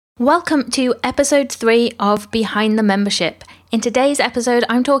Welcome to episode 3 of Behind the Membership. In today's episode,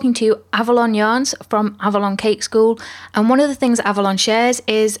 I'm talking to Avalon Yarns from Avalon Cake School, and one of the things Avalon shares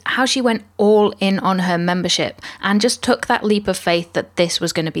is how she went all in on her membership and just took that leap of faith that this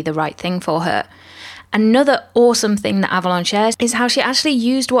was going to be the right thing for her. Another awesome thing that Avalon shares is how she actually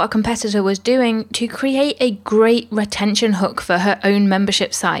used what a competitor was doing to create a great retention hook for her own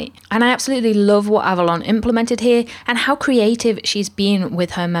membership site. And I absolutely love what Avalon implemented here and how creative she's been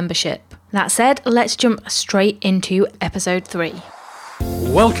with her membership. That said, let's jump straight into episode 3.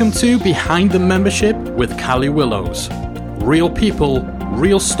 Welcome to Behind the Membership with Callie Willows. Real people,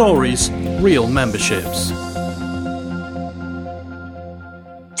 real stories, real memberships.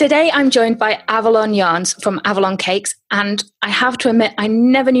 Today I'm joined by Avalon Yarns from Avalon Cakes, and I have to admit I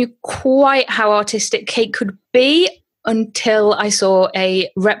never knew quite how artistic cake could be until I saw a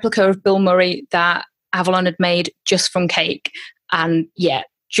replica of Bill Murray that Avalon had made just from cake. And yeah,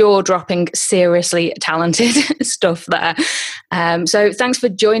 jaw-dropping, seriously talented stuff there. So thanks for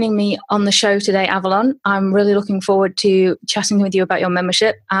joining me on the show today, Avalon. I'm really looking forward to chatting with you about your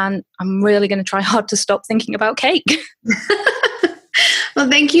membership, and I'm really going to try hard to stop thinking about cake. Well,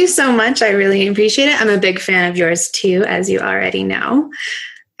 thank you so much. I really appreciate it. I'm a big fan of yours too, as you already know.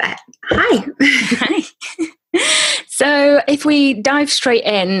 But hi. Hi. So if we dive straight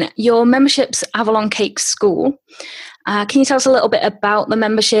in, your membership's Avalon Cake School. Can you tell us a little bit about the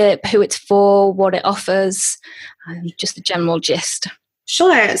membership, who it's for, what it offers, just the general gist?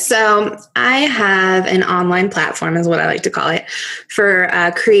 Sure. So I have an online platform, is what I like to call it, for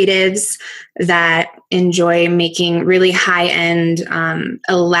creatives that enjoy making really high-end,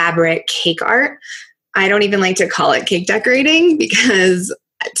 elaborate cake art. I don't even like to call it cake decorating because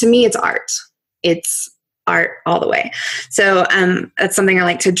to me it's art. It's art all the way. So that's something I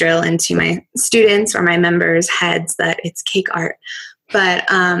like to drill into my students or my members' heads, that it's cake art. But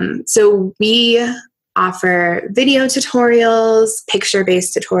so we offer video tutorials,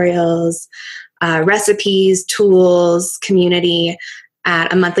 picture-based tutorials, recipes, tools, community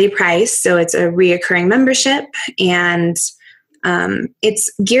at a monthly price. So it's a reoccurring membership, and it's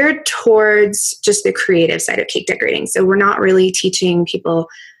geared towards just the creative side of cake decorating. So we're not really teaching people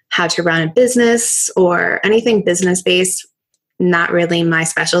how to run a business or anything business-based. Not really my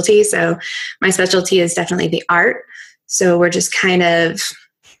specialty. So my specialty is definitely the art. So we're just kind of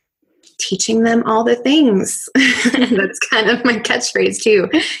teaching them all the things. That's kind of my catchphrase too.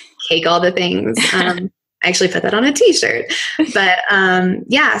 Cake all the things. I actually put that on a t-shirt. But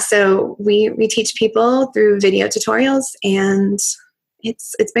yeah, so we teach people through video tutorials, and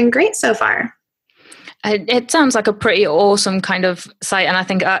it's been great so far. It sounds like a pretty awesome kind of site, and I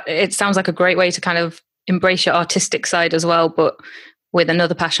think it sounds like a great way to kind of embrace your artistic side as well, but with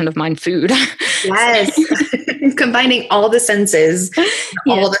another passion of mine, food. Yes. Combining all the senses,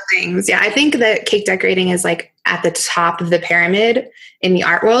 all the things. Yeah, I think that cake decorating is like at the top of the pyramid in the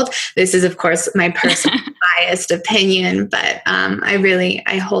art world. This is, of course, my personal biased opinion, but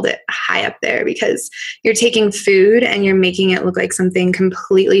I hold it high up there, because you're taking food and you're making it look like something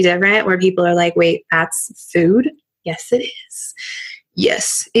completely different, where people are like, wait, that's food? Yes, it is.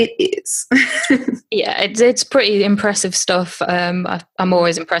 Yes, it is. Yeah, it's pretty impressive stuff. I'm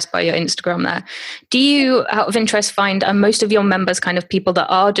always impressed by your Instagram there. Do you, out of interest, find are most of your members kind of people that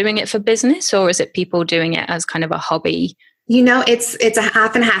are doing it for business, or is it people doing it as kind of a hobby? You know, it's a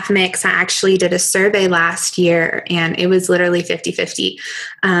half and half mix. I actually did a survey last year, and it was literally 50-50.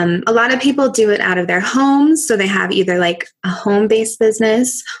 A lot of people do it out of their homes. So they have either like a home-based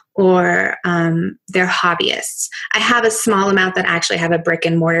business or they're hobbyists. I have a small amount that actually have a brick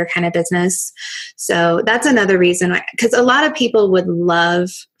and mortar kind of business. So that's another reason, because a lot of people would love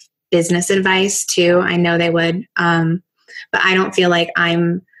business advice too. I know they would. But I don't feel like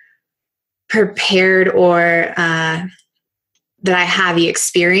I'm prepared or that I have the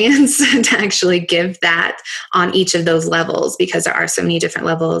experience to actually give that on each of those levels, because there are so many different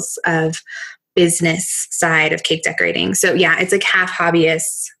levels of business side of cake decorating. So yeah, it's like half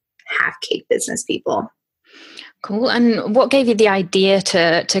hobbyists, half cake business people. Cool. And what gave you the idea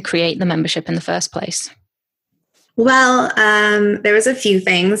to create the membership in the first place? Well, there was a few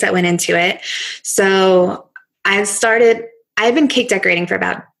things that went into it. So I've been cake decorating for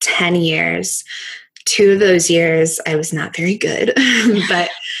about 10 years. 2 of those years, I was not very good,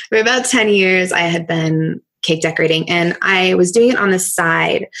 but for about 10 years, I had been cake decorating, and I was doing it on the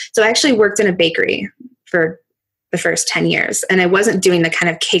side. So I actually worked in a bakery for the first 10 years, and I wasn't doing the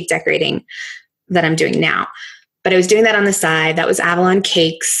kind of cake decorating that I'm doing now, but I was doing that on the side. That was Avalon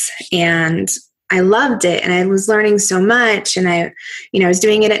Cakes, and I loved it, and I was learning so much, and I was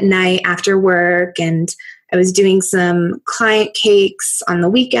doing it at night after work, and I was doing some client cakes on the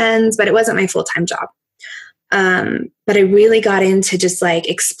weekends, but it wasn't my full-time job. But I really got into just like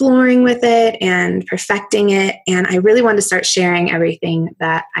exploring with it and perfecting it. And I really wanted to start sharing everything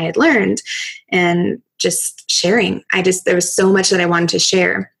that I had learned and just sharing. There was so much that I wanted to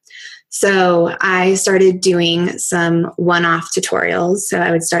share. So I started doing some one-off tutorials. So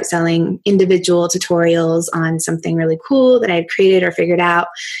I would start selling individual tutorials on something really cool that I had created or figured out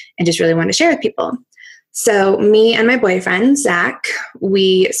and just really wanted to share with people. So me and my boyfriend, Zach,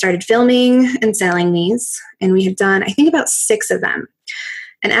 we started filming and selling these, and we had done, I think, about 6 of them.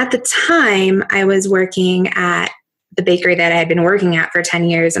 And at the time, I was working at the bakery that I had been working at for 10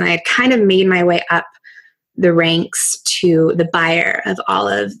 years, and I had kind of made my way up the ranks to the buyer of all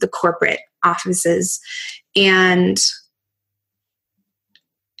of the corporate offices. And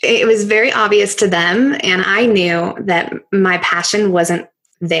it was very obvious to them, and I knew that my passion wasn't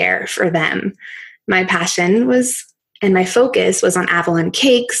there for them. My passion was, and my focus was on Avalon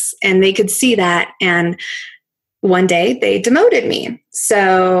Cakes, and they could see that. And one day they demoted me.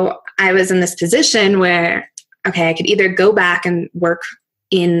 So I was in this position where, okay, I could either go back and work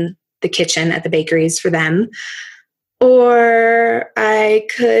in the kitchen at the bakeries for them, or I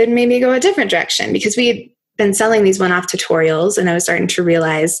could maybe go a different direction, because we had been selling these one-off tutorials and I was starting to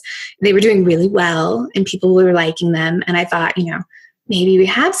realize they were doing really well and people were liking them. And I thought, maybe we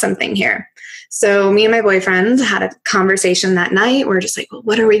have something here. So me and my boyfriend had a conversation that night. We're just like, well,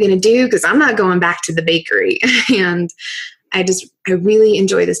 what are we going to do? Because I'm not going back to the bakery. And I really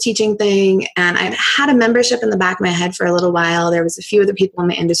enjoy this teaching thing. And I've had a membership in the back of my head for a little while. There was a few other people in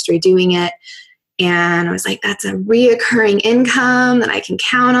my industry doing it. And I was like, that's a reoccurring income that I can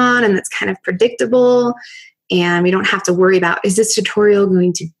count on. And that's kind of predictable. And we don't have to worry about, is this tutorial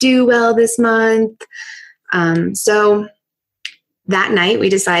going to do well this month? So that night we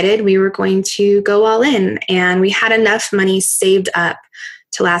decided we were going to go all in, and we had enough money saved up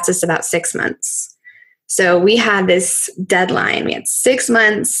to last us about 6 months. So we had this deadline. We had 6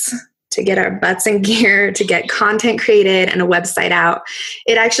 months to get our butts in gear, to get content created and a website out.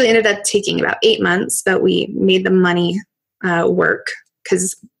 It actually ended up taking about 8 months, but we made the money work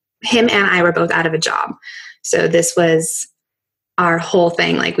because him and I were both out of a job. So this was our whole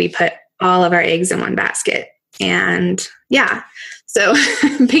thing. Like, we put all of our eggs in one basket. And yeah, so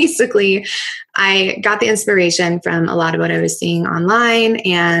basically I got the inspiration from a lot of what I was seeing online,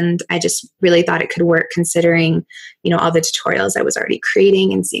 and I just really thought it could work considering, all the tutorials I was already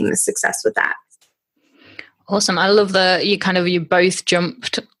creating and seeing the success with that. Awesome. I love that you both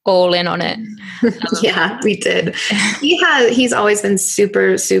jumped all in on it. Yeah, we did. He's always been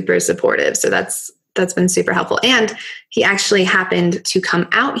super, super supportive. So that's been super helpful. And he actually happened to come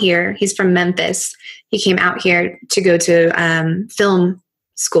out here. He's from Memphis. He came out here to go to film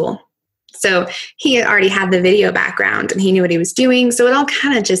school. So he already had the video background and he knew what he was doing. So it all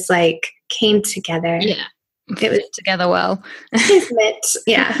kind of just like came together. Yeah. It was together well. Kismet.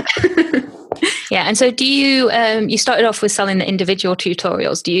 Yeah. Yeah. And so do you, you started off with selling the individual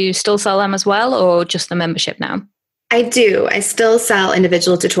tutorials. Do you still sell them as well, or just the membership now? I do. I still sell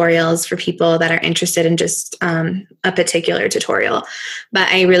individual tutorials for people that are interested in just a particular tutorial, but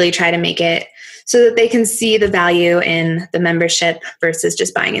I really try to make it so that they can see the value in the membership versus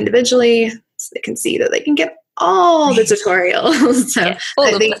just buying individually, so they can see that they can get all the tutorials. So yeah,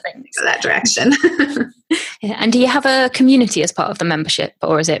 I think go that direction. Yeah. And do you have a community as part of the membership,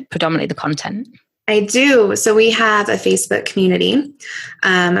 or is it predominantly the content? I do. So we have a Facebook community,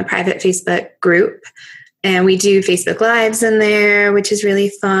 a private Facebook group. And we do Facebook Lives in there, which is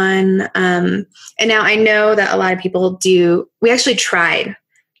really fun. And now I know that a lot of people do. We actually tried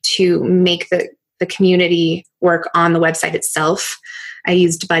to make the community work on the website itself. I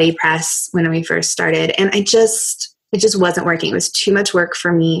used BuddyPress when we first started, and it just wasn't working. It was too much work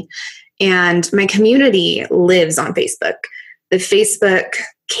for me. And my community lives on Facebook. The Facebook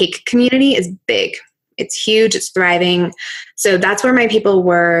cake community is big. It's huge. It's thriving. So that's where my people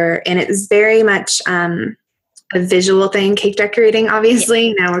were. And it was very much a visual thing, cake decorating, obviously.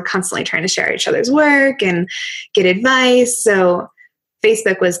 Yeah. Now we're constantly trying to share each other's work and get advice. So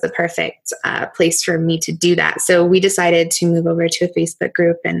Facebook was the perfect place for me to do that. So we decided to move over to a Facebook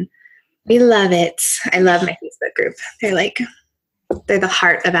group, and we love it. I love my Facebook group. They're the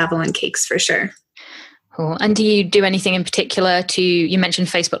heart of Avalon Cakes for sure. Cool. And do you do anything in particular you mentioned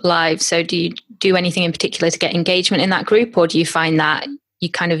Facebook Live, so do you do anything in particular to get engagement in that group, or do you find that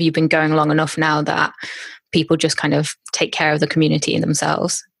you've been going long enough now that people just kind of take care of the community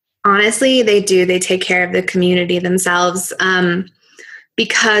themselves? Honestly, they do. They take care of the community themselves.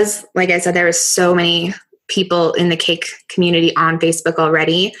 Because, like I said, there are so many people in the cake community on Facebook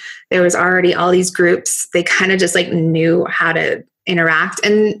already. There was already all these groups. They kind of just like knew how to interact.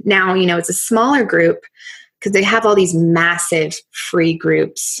 And now, it's a smaller group because they have all these massive free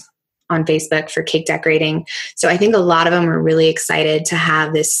groups on Facebook for cake decorating. So I think a lot of them were really excited to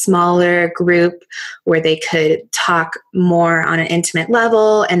have this smaller group where they could talk more on an intimate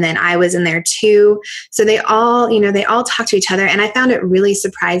level. And then I was in there too. So they all talk to each other. And I found it really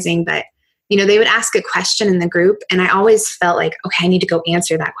surprising that, they would ask a question in the group and I always felt like, okay, I need to go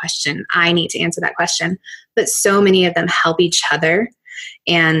answer that question. I need to answer that question. But so many of them help each other.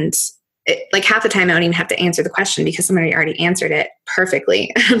 And like half the time I don't even have to answer the question because somebody already answered it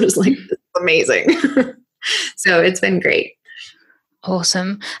perfectly. I'm just like, this is amazing. So it's been great.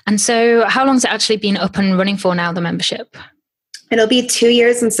 Awesome. And so how long has it actually been up and running for now, the membership? It'll be 2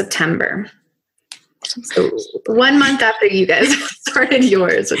 years in September. So 1 month after you guys started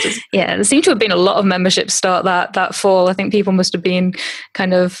yours, which is there seemed to have been a lot of memberships start that fall. I think people must have been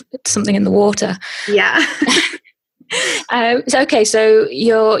kind of something in the water. Yeah. So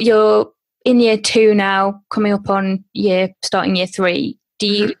you're in year 2 now, coming up on starting year 3. Do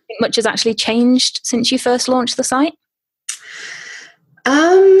you think much has actually changed since you first launched the site?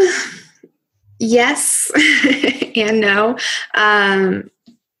 Yes and no.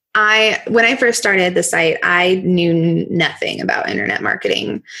 When I first started the site, I knew nothing about internet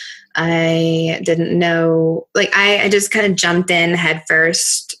marketing. I didn't know, I just kind of jumped in head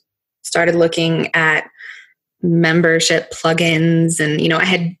first, started looking at membership plugins. And, I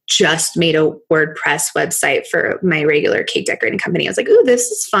had just made a WordPress website for my regular cake decorating company. I was like, ooh, this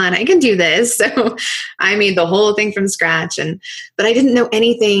is fun. I can do this. So I made the whole thing from scratch. But I didn't know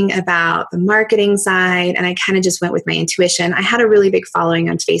anything about the marketing side. And I kind of just went with my intuition. I had a really big following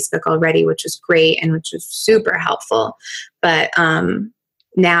on Facebook already, which was great and which was super helpful. But,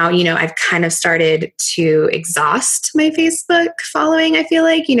 now, I've kind of started to exhaust my Facebook following. I feel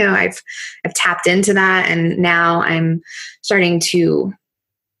like, I've tapped into that and now I'm starting to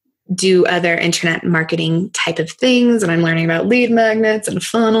do other internet marketing type of things. And I'm learning about lead magnets and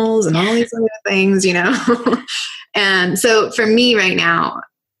funnels and all these other things, And so for me right now,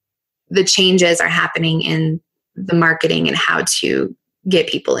 the changes are happening in the marketing and how to get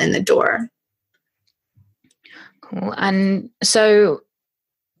people in the door. Cool. And so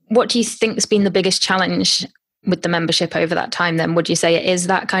what do you think has been the biggest challenge with the membership over that time then? Would you say it is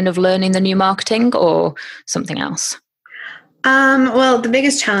that kind of learning the new marketing or something else? Well, the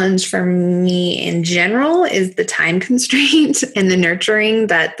biggest challenge for me in general is the time constraint and the nurturing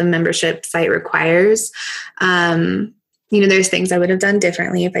that the membership site requires. There's things I would have done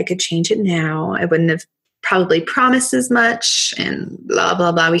differently if I could change it now. I wouldn't have probably promised as much and blah,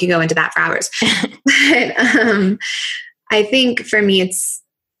 blah, blah. We could go into that for hours. But I think for me, it's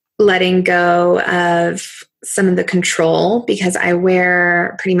letting go of some of the control because I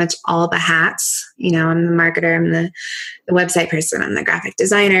wear pretty much all the hats. I'm the marketer, I'm the website person, I'm the graphic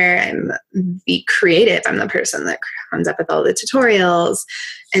designer, I'm the creative, I'm the person that comes up with all the tutorials.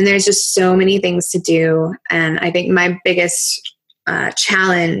 And there's just so many things to do. And I think my biggest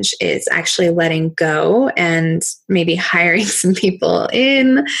challenge is actually letting go and maybe hiring some people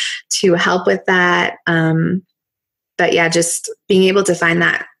in to help with that. But yeah, just being able to find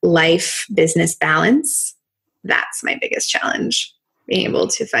that life business balance, that's my biggest challenge, being able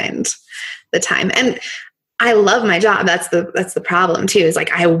to find the time. And I love my job. That's the problem too, is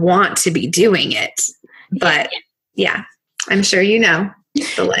I want to be doing it. But yeah, I'm sure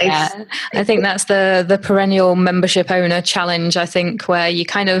the life. Yeah, I think that's the perennial membership owner challenge, I think, where you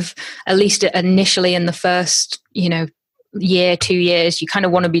kind of, at least initially in the first, year, 2 years, you kind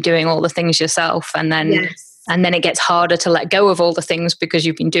of want to be doing all the things yourself. And then yes. And then it gets harder to let go of all the things because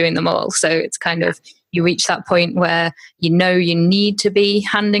you've been doing them all. So it's kind of, you reach that point where you need to be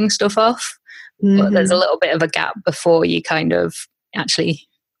handing stuff off, but there's a little bit of a gap before you kind of actually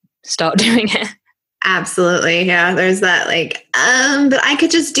start doing it. Absolutely. Yeah. There's that but I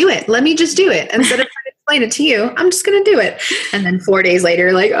could just do it. Let me just do it. Instead of trying to explain it to you, I'm just going to do it. And then 4 days later,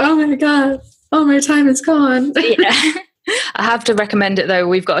 oh my God, all my time is gone. Yeah. I have to recommend it though.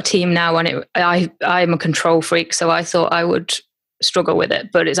 We've got a team now and I'm a control freak. So I thought I would struggle with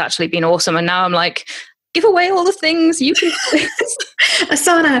it, but it's actually been awesome. And now I'm like, give away all the things you can.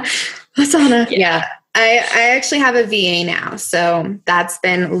 Asana. Yeah. I actually have a VA now, so that's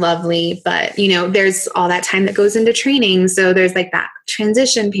been lovely. But, there's all that time that goes into training. So there's that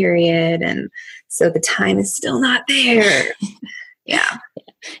transition period. And so the time is still not there. Yeah.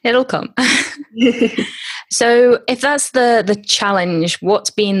 It'll come. So if that's the challenge, what's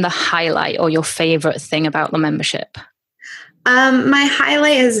been the highlight or your favorite thing about the membership? My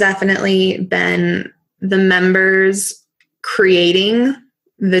highlight has definitely been the members creating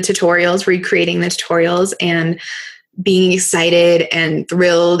the tutorials, recreating the tutorials, and being excited and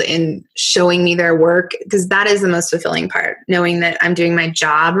thrilled and showing me their work, because that is the most fulfilling part, knowing that I'm doing my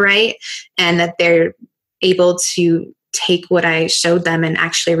job right and that they're able to take what I showed them and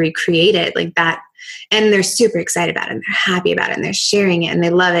actually recreate it like that. And they're super excited about it and they're happy about it and they're sharing it and they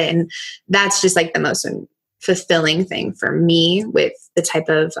love it. And that's just like the most fulfilling thing for me with the type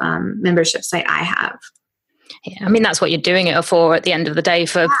of membership site I have. Yeah, I mean, that's what you're doing it for at the end of the day,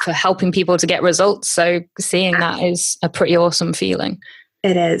 for helping people to get results. So seeing that is a pretty awesome feeling.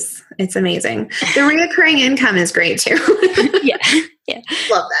 It is. It's amazing. The reoccurring income is great too. Yeah.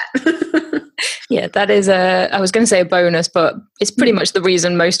 Love that. Yeah, that is I was going to say a bonus, but it's pretty much the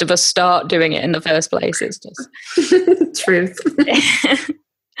reason most of us start doing it in the first place. It's just truth.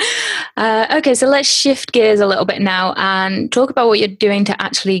 Okay, so let's shift gears a little bit now and talk about what you're doing to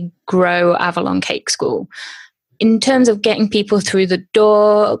actually grow Avalon Cake School. In terms of getting people through the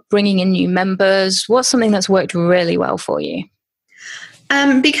door, bringing in new members, what's something that's worked really well for you?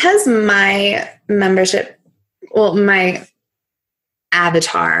 Because my membership, my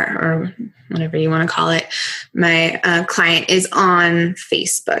avatar, or whatever you want to call it, my client is on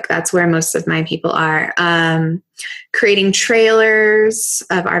Facebook. That's where most of my people are. Creating trailers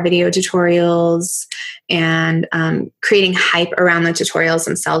of our video tutorials and creating hype around the tutorials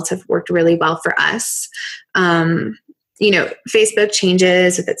themselves have worked really well for us. Facebook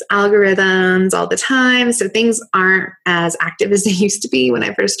changes with its algorithms all the time, so things aren't as active as they used to be when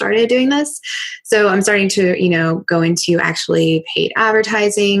I first started doing this. So I'm starting to, go into actually paid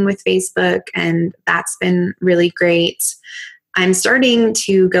advertising with Facebook, and that's been really great. I'm starting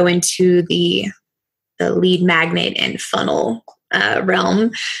to go into the lead magnet and funnel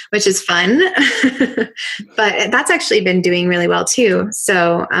realm, which is fun, but that's actually been doing really well too.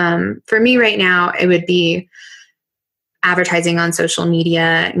 So for me right now, it would be advertising on social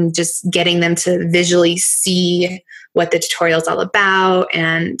media and just getting them to visually see what the tutorial is all about.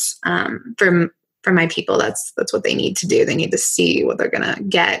 And for my people, that's what they need to do. They need to see what they're going to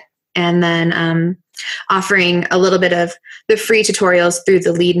get. And then offering a little bit of the free tutorials through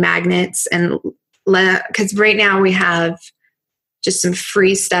the lead magnets, and because right now we have just some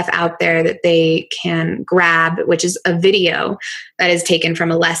free stuff out there that they can grab, which is a video that is taken from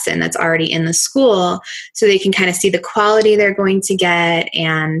a lesson that's already in the school, so they can kind of see the quality they're going to get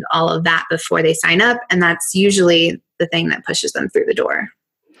and all of that before they sign up. And that's usually the thing that pushes them through the door.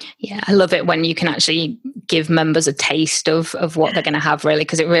 Yeah, I love it when you can actually give members a taste of what they're going to have, really,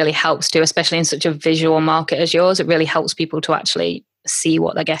 because it really helps to, especially in such a visual market as yours, it really helps people to actually see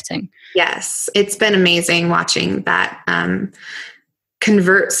what they're getting. Yes, it's been amazing watching that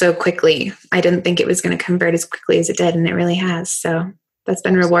convert so quickly. I didn't think it was going to convert as quickly as it did, and it really has. So that's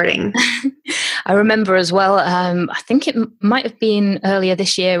been rewarding. I remember as well, I think it might have been earlier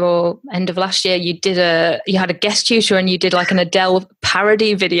this year or end of last year, you had a guest tutor and you did like an Adele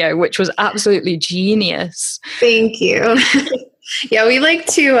parody video, which was absolutely genius. Thank you. Yeah, we like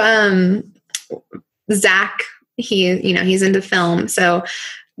to, Zach, he's into film. So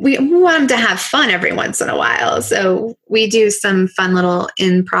we want him to have fun every once in a while. So we do some fun little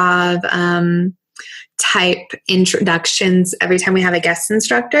improv type introductions every time we have a guest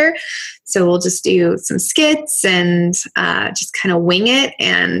instructor. So we'll just do some skits and just kind of wing it.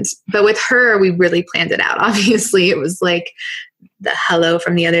 But with her, we really planned it out. Obviously, it was like the Hello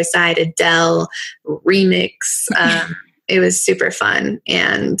from the Other Side Adele remix. It was super fun.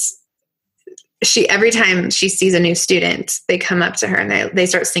 And every time she sees a new student, they come up to her and they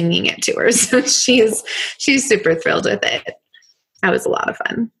start singing it to her. So she's super thrilled with it. That was a lot of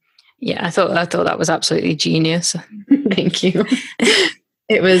fun. Yeah, I thought that was absolutely genius. Thank you.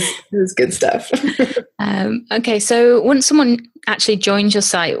 It was good stuff. Okay, so once someone actually joins your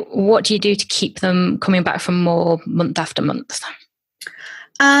site, what do you do to keep them coming back for more month after month?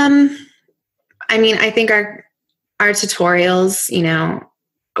 I think our tutorials,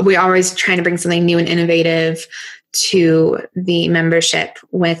 we always trying to bring something new and innovative to the membership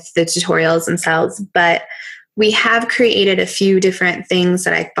with the tutorials themselves. But we have created a few different things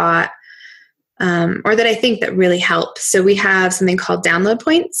that I thought, or that I think that really help. So we have something called download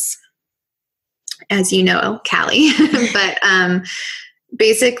points, as you know, Callie. But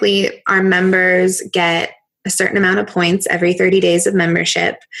basically, our members get a certain amount of points every 30 days of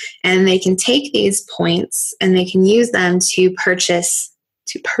membership, and they can take these points and they can use them to purchase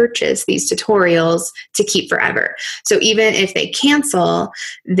these tutorials to keep forever. So even if they cancel,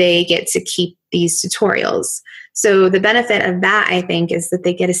 they get to keep these tutorials. So the benefit of that, I think, is that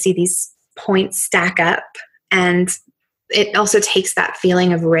they get to see these points stack up, and it also takes that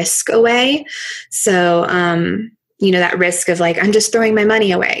feeling of risk away. So, that risk of like, I'm just throwing my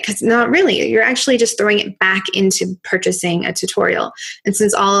money away, because not really, you're actually just throwing it back into purchasing a tutorial. And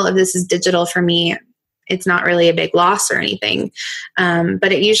since all of this is digital for me, it's not really a big loss or anything.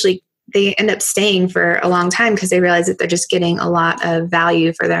 But they end up staying for a long time because they realize that they're just getting a lot of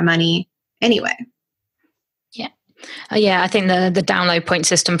value for their money anyway. Yeah, I think the download point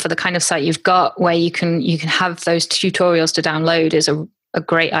system for the kind of site you've got, where you can have those tutorials to download, is a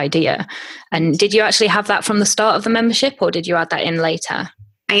great idea. And did you actually have that from the start of the membership, or did you add that in later?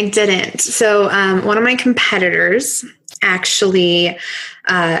 I didn't. So one of my competitors actually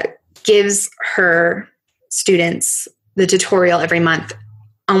gives her students the tutorial every month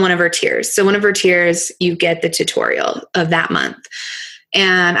on one of her tiers. So one of her tiers, you get the tutorial of that month.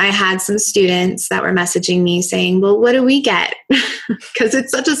 And I had some students that were messaging me saying, well, what do we get? Because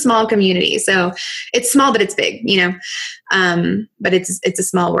it's such a small community. So it's small, but it's big, but it's a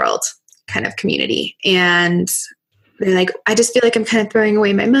small world kind of community. And they're like, I just feel like I'm kind of throwing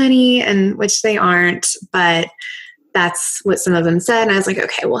away my money, and which they aren't, but that's what some of them said. And I was like,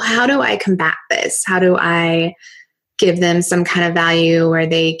 okay, well, how do I combat this? How do I give them some kind of value where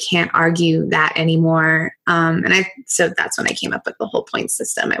they can't argue that anymore? So that's when I came up with the whole point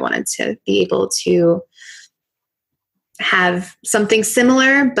system. I wanted to be able to have something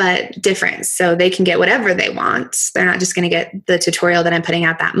similar but different, so they can get whatever they want. They're not just going to get the tutorial that I'm putting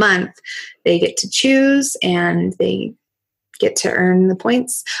out that month. They get to choose, and they get to earn the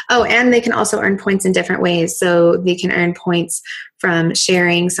points. Oh, and they can also earn points in different ways. So they can earn points from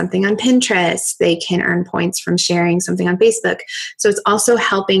sharing something on Pinterest. They can earn points from sharing something on Facebook. So it's also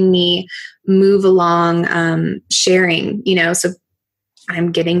helping me move along sharing, so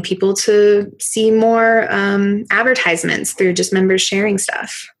I'm getting people to see more advertisements through just members sharing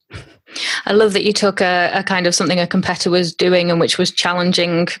stuff. I love that you took a kind of something a competitor was doing, and which was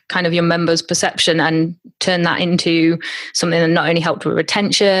challenging kind of your members' perception, and turn that into something that not only helped with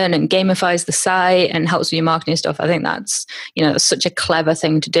retention and gamifies the site and helps with your marketing stuff. I think that's, that's such a clever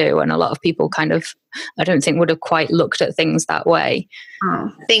thing to do. And a lot of people kind of, I don't think, would have quite looked at things that way.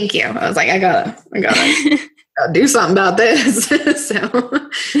 Oh, thank you. I was like, I gotta do something about this. So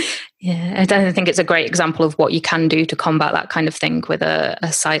yeah, I don't think it's a great example of what you can do to combat that kind of thing with a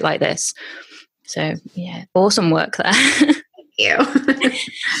site like this. So yeah, awesome work there. Thank you.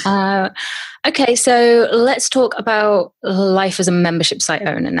 Okay, so let's talk about life as a membership site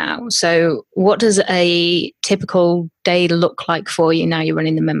owner now. So what does a typical day look like for you now you're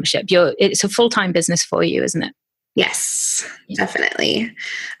running the membership? It's a full-time business for you, isn't it? Yes, definitely.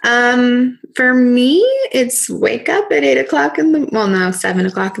 For me, it's wake up at 7 o'clock in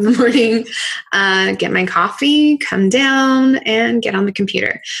the morning, get my coffee, come down, and get on the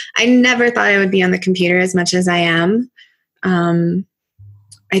computer. I never thought I would be on the computer as much as I am.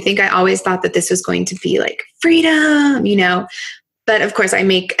 I think I always thought that this was going to be like freedom, but of course I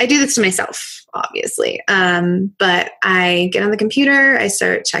do this to myself, obviously. But I get on the computer, I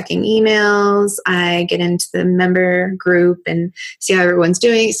start checking emails, I get into the member group and see how everyone's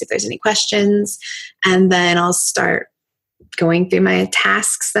doing, see if there's any questions. And then I'll start going through my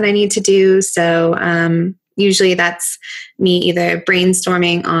tasks that I need to do. So, usually that's me either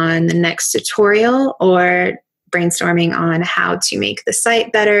brainstorming on the next tutorial or brainstorming on how to make the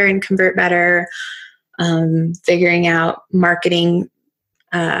site better and convert better, figuring out marketing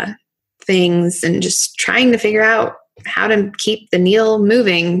things, and just trying to figure out how to keep the needle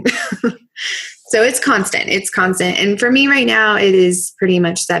moving. So it's constant. And for me right now, it is pretty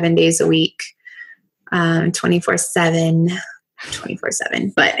much 7 days a week, 24/7,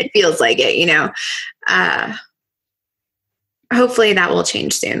 but it feels like it, hopefully that will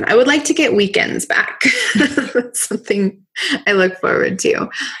change soon. I would like to get weekends back. That's something I look forward to.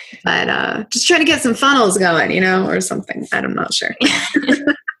 But just trying to get some funnels going, or something. I'm not sure.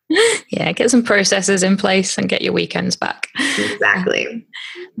 Yeah, get some processes in place and get your weekends back. Exactly.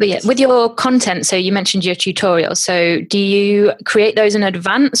 But yeah, with your content, so you mentioned your tutorials. So do you create those in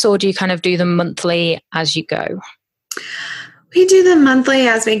advance, or do you kind of do them monthly as you go? We do them monthly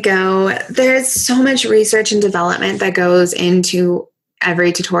as we go. There's so much research and development that goes into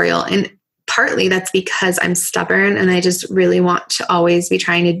every tutorial. And partly that's because I'm stubborn and I just really want to always be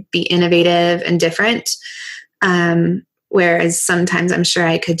trying to be innovative and different. Whereas sometimes I'm sure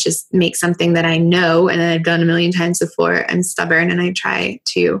I could just make something that I know and I've done a million times before. I'm stubborn and I try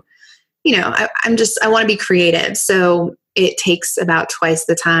to, I want to be creative. So it takes about twice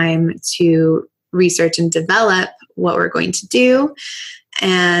the time to research and develop what we're going to do.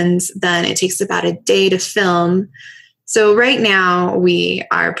 And then it takes about a day to film. So right now we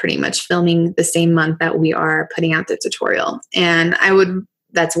are pretty much filming the same month that we are putting out the tutorial. And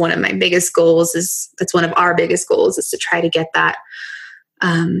that's one of my biggest goals that's one of our biggest goals is to try to get that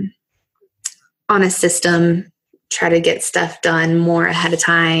on a system, try to get stuff done more ahead of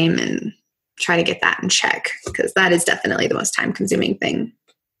time and try to get that in check, because that is definitely the most time consuming thing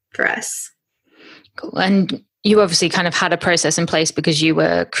for us. Cool. And you obviously kind of had a process in place because you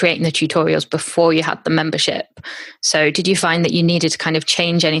were creating the tutorials before you had the membership. So did you find that you needed to kind of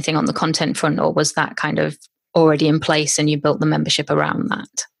change anything on the content front, or was that kind of already in place and you built the membership around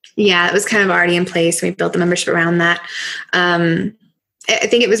that? Yeah, it was kind of already in place. We built the membership around that. I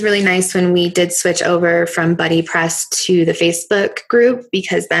think it was really nice when we did switch over from BuddyPress to the Facebook group,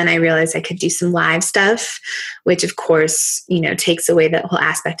 because then I realized I could do some live stuff, which of course, takes away that whole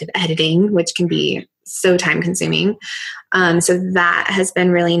aspect of editing, which can be so time consuming. So that has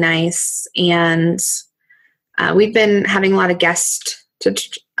been really nice. And we've been having a lot of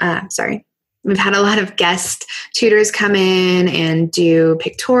we've had a lot of guest tutors come in and do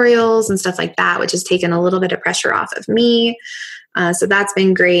pictorials and stuff like that, which has taken a little bit of pressure off of me. So that's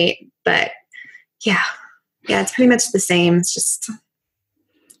been great. But yeah, it's pretty much the same. It's just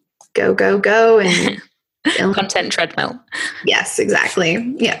go, and content treadmill. Yes,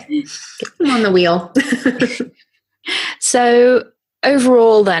 exactly. Yeah. I'm on the wheel. So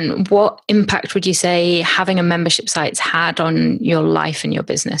overall then, what impact would you say having a membership site's had on your life and your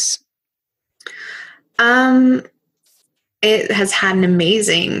business? It has had an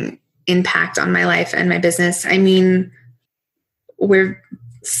amazing impact on my life and my business. I mean, we're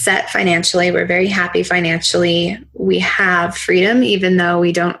set financially. We're very happy financially. We have freedom, even though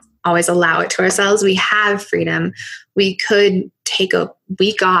we don't always allow it to ourselves. We have freedom. We could take a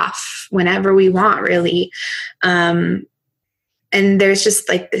week off whenever we want, really. And there's just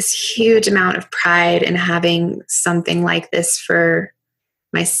like this huge amount of pride in having something like this for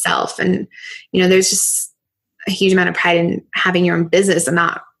myself. And, there's just a huge amount of pride in having your own business and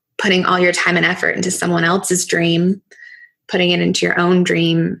not putting all your time and effort into someone else's dream, putting it into your own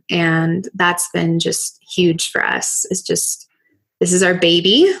dream. And that's been just huge for us. It's just, this is our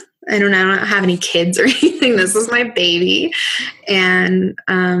baby. I don't have any kids or anything. This is my baby. And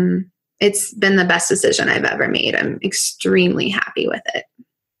it's been the best decision I've ever made. I'm extremely happy with it.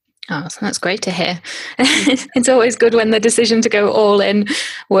 Oh, so that's great to hear. It's always good when the decision to go all in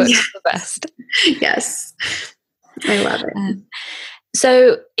works the best. Yes, I love it.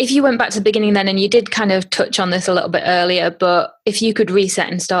 So if you went back to the beginning then, and you did kind of touch on this a little bit earlier, but if you could reset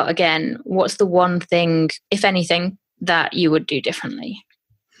and start again, what's the one thing, if anything, that you would do differently?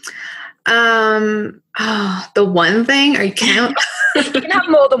 The one thing, or you count? You can have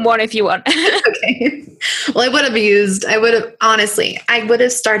more than one if you want. Okay. Well, I would have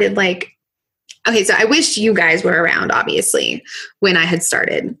started so I wish you guys were around, obviously, when I had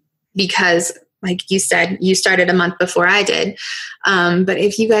started, because like you said, you started a month before I did. But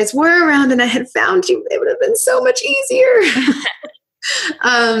if you guys were around and I had found you, it would have been so much easier.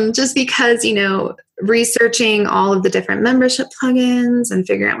 Just because, researching all of the different membership plugins and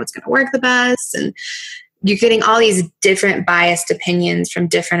figuring out what's going to work the best. And you're getting all these different biased opinions from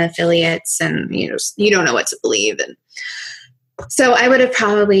different affiliates, and, you don't know what to believe. And so I would have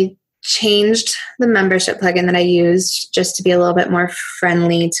probably changed the membership plugin that I used just to be a little bit more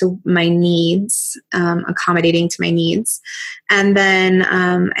friendly to my needs, accommodating to my needs. And then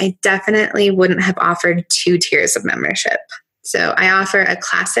I definitely wouldn't have offered 2 tiers of membership. So I offer a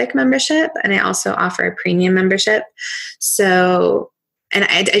classic membership and I also offer a premium membership. So, and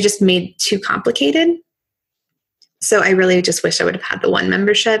I just made too complicated. So I really just wish I would have had the one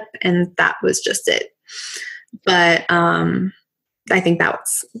membership, and that was just it. But I think that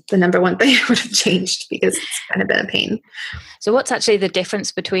was the number one thing I would have changed, because it's kind of been a pain. So what's actually the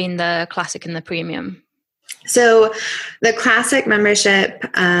difference between the classic and the premium? So the classic membership,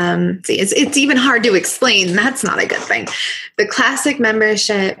 it's even hard to explain. That's not a good thing. The classic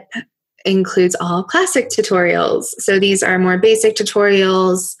membership includes all classic tutorials. So these are more basic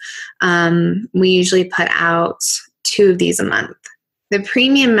tutorials. We usually put out 2 of these a month. The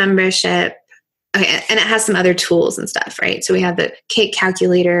premium membership, okay, and it has some other tools and stuff, right? So we have the cake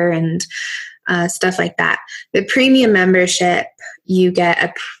calculator and stuff like that. The premium membership, you get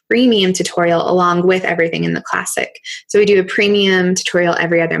a premium tutorial along with everything in the classic. So we do a premium tutorial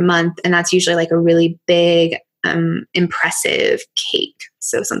every other month, and that's usually like a really big, impressive cake.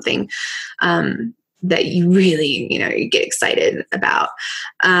 So something that you really, you get excited about.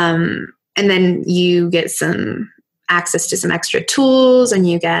 And then you get some access to some extra tools, and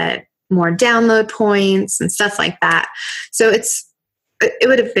you get more download points and stuff like that. So it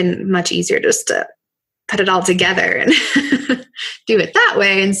would have been much easier just to put it all together and do it that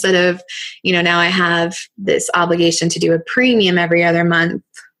way instead of, now I have this obligation to do a premium every other month,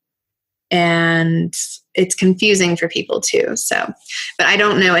 and it's confusing for people too. So, but I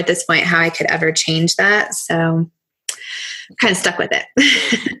don't know at this point how I could ever change that. So I'm kind of stuck with it.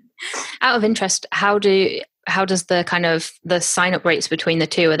 Out of interest, how does the kind of the sign-up rates between the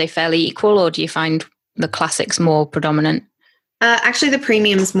two, are they fairly equal, or do you find the classics more predominant? Actually, the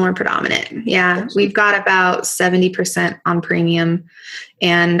premium's more predominant. Yeah, we've got about 70% on premium.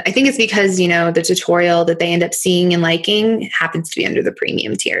 And I think it's because, the tutorial that they end up seeing and liking happens to be under the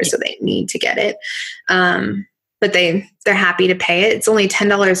premium tier, so they need to get it. But they're happy to pay it. It's only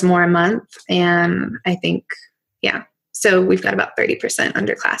 $10 more a month. And I think, so we've got about 30%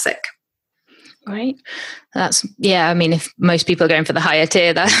 under classic. Right. If most people are going for the higher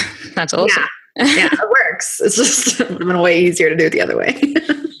tier, that's awesome. Yeah, it works. It's just been way easier to do it the other way.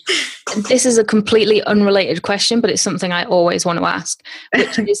 This is a completely unrelated question, but it's something I always want to ask,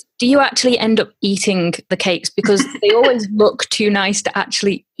 which is, do you actually end up eating the cakes? Because they always look too nice to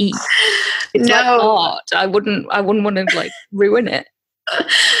actually eat. It's like art. I wouldn't want to ruin it.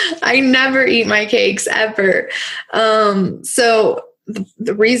 I never eat my cakes ever. So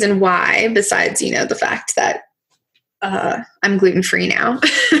the reason why, besides, the fact that I'm gluten-free now,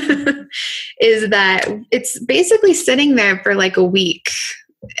 is that it's basically sitting there for a week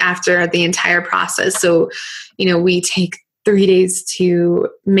after the entire process. So, we take 3 days to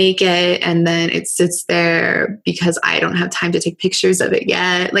make it, and then it sits there because I don't have time to take pictures of it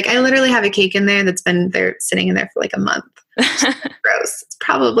yet. I literally have a cake in there that's been there sitting in there for a month. Gross. It's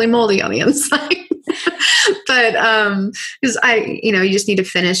probably moldy on the inside. But because you just need to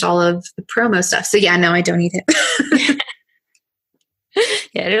finish all of the promo stuff. So no, I don't eat it.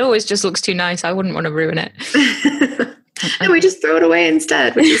 Yeah, it always just looks too nice. I wouldn't want to ruin it. No, we just throw it away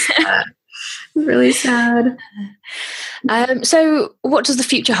instead, which is sad. Really sad. So what does the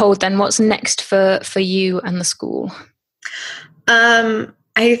future hold then? What's next for you and the school?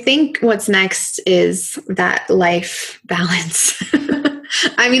 I think what's next is that life balance.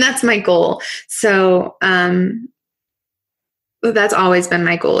 That's my goal. So that's always been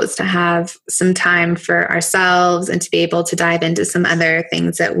my goal, is to have some time for ourselves and to be able to dive into some other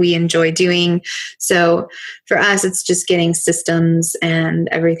things that we enjoy doing. So for us, it's just getting systems and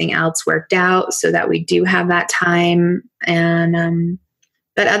everything else worked out so that we do have that time. And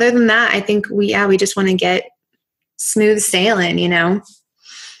but other than that, I think we just want to get smooth sailing,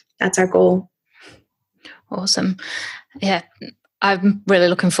 That's our goal. Awesome. Yeah. I'm really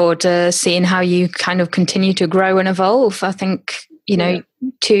looking forward to seeing how you kind of continue to grow and evolve. I think, 2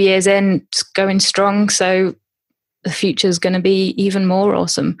 years in, it's going strong. So the future is going to be even more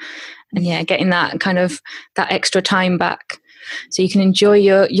awesome. And getting that kind of that extra time back so you can enjoy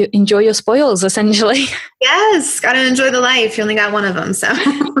your spoils, essentially. Yes. Got to enjoy the life. You only got one of them. So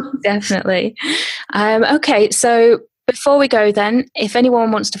definitely. Okay. So before we go then, if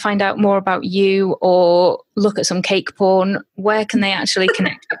anyone wants to find out more about you or look at some cake porn, where can they actually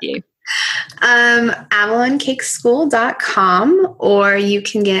connect with you? AvalonCakeschool.com, or you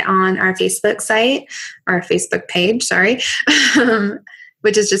can get on our Facebook site, our Facebook page,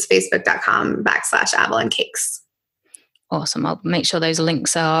 which is just facebook.com/AvalonCakes. Awesome. I'll make sure those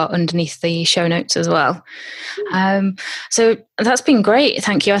links are underneath the show notes as well. So that's been great.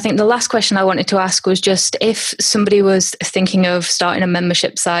 Thank you. I think the last question I wanted to ask was just, if somebody was thinking of starting a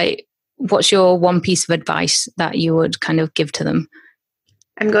membership site, what's your one piece of advice that you would kind of give to them?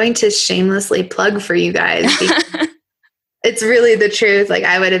 I'm going to shamelessly plug for you guys. It's really the truth.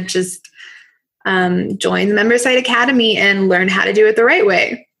 I would have just joined the Member Site Academy and learned how to do it the right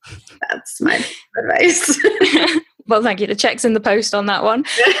way. That's my advice. Well, thank you. The check's in the post on that one.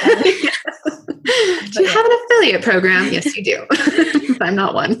 Do you have an affiliate program? Yes, you do. I'm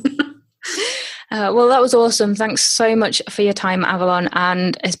not one. Well, that was awesome. Thanks so much for your time, Avalon.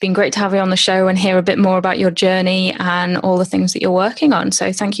 And it's been great to have you on the show and hear a bit more about your journey and all the things that you're working on.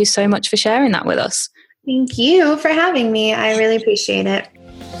 So thank you so much for sharing that with us. Thank you for having me. I really appreciate it.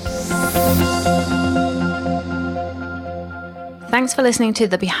 Thanks for listening to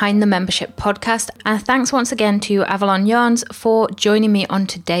the Behind the Membership podcast, and thanks once again to Avalon Yarns for joining me on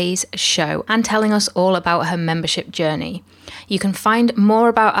today's show and telling us all about her membership journey. You can find more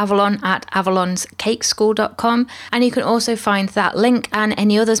about Avalon at avalonscakeschool.com, and you can also find that link and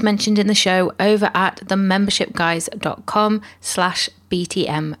any others mentioned in the show over at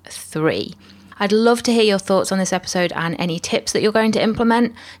themembershipguys.com/BTM3. I'd love to hear your thoughts on this episode and any tips that you're going to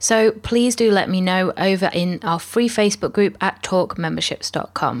implement, so please do let me know over in our free Facebook group at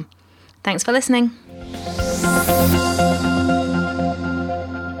talkmemberships.com. Thanks for listening.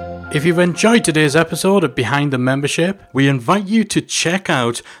 If you've enjoyed today's episode of Behind the Membership, we invite you to check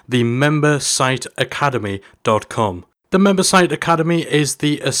out the membersiteacademy.com. The Membersite Academy is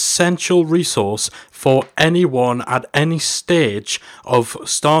the essential resource for anyone at any stage of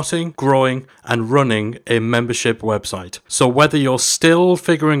starting, growing, and running a membership website. So whether you're still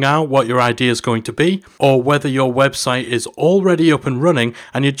figuring out what your idea is going to be, or whether your website is already up and running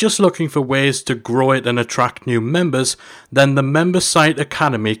and you're just looking for ways to grow it and attract new members, then the Membersite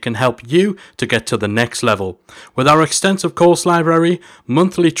Academy can help you to get to the next level. With our extensive course library,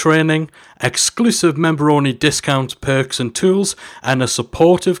 monthly training, exclusive member-only discounts, perks and tools, and a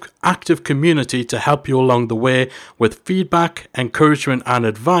supportive, active community to help you along the way with feedback, encouragement and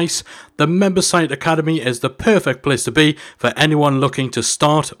advice, the Membersite Academy is the perfect place to be for anyone looking to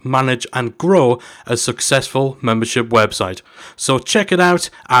start, manage and grow a successful membership website. So check it out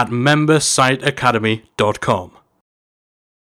at membersiteacademy.com.